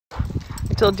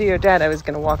told Dio Dad I was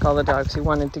going to walk all the dogs who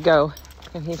wanted to go.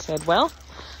 And he said, well,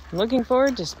 I'm looking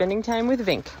forward to spending time with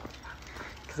Vink.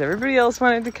 Because everybody else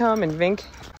wanted to come and Vink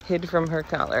hid from her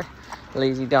collar.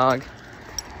 Lazy dog.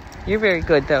 You're very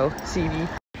good though, CB.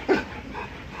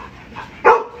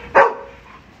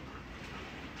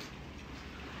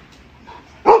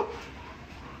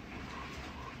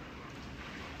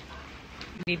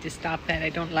 You need to stop that. I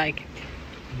don't like it.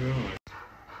 No.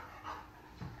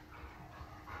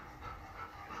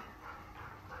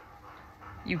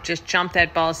 You just jump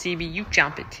that ball, CB. You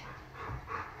jump it.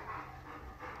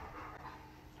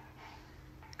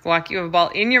 Guac, you have a ball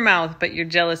in your mouth, but you're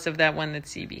jealous of that one that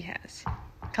CB has.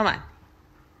 Come on.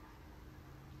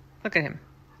 Look at him.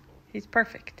 He's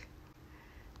perfect.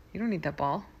 You don't need that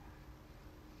ball.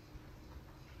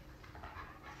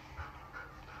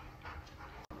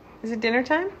 Is it dinner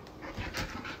time?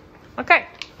 Okay.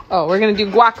 Oh, we're going to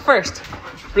do Guac first.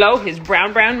 Blow his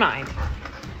brown mind.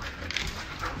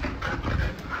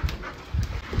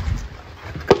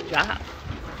 Good job.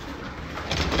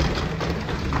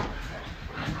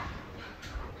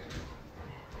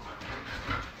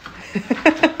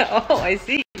 Oh, I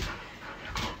see.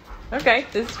 Okay,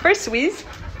 this is for Swizz.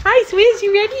 Hi, Swizz,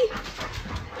 you ready?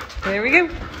 There we go.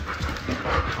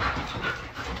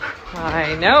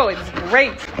 I know, it's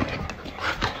great.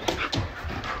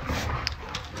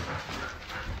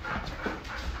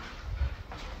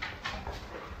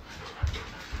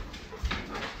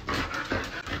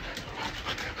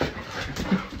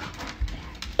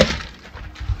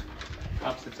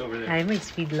 Pops, it's over there. Hi, my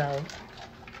sweet love.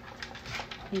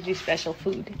 You do special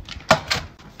food.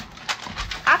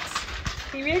 Ox,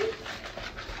 you ready?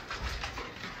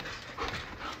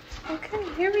 Okay,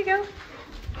 here we go.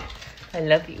 I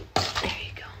love you. There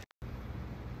you go.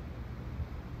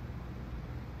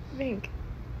 Vink.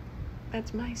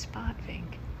 That's my spot,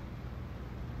 Vink.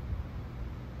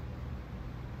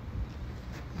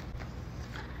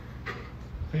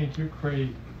 Thank you,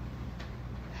 Craig.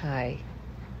 Hi.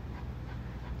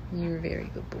 You're a very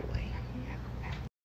good boy.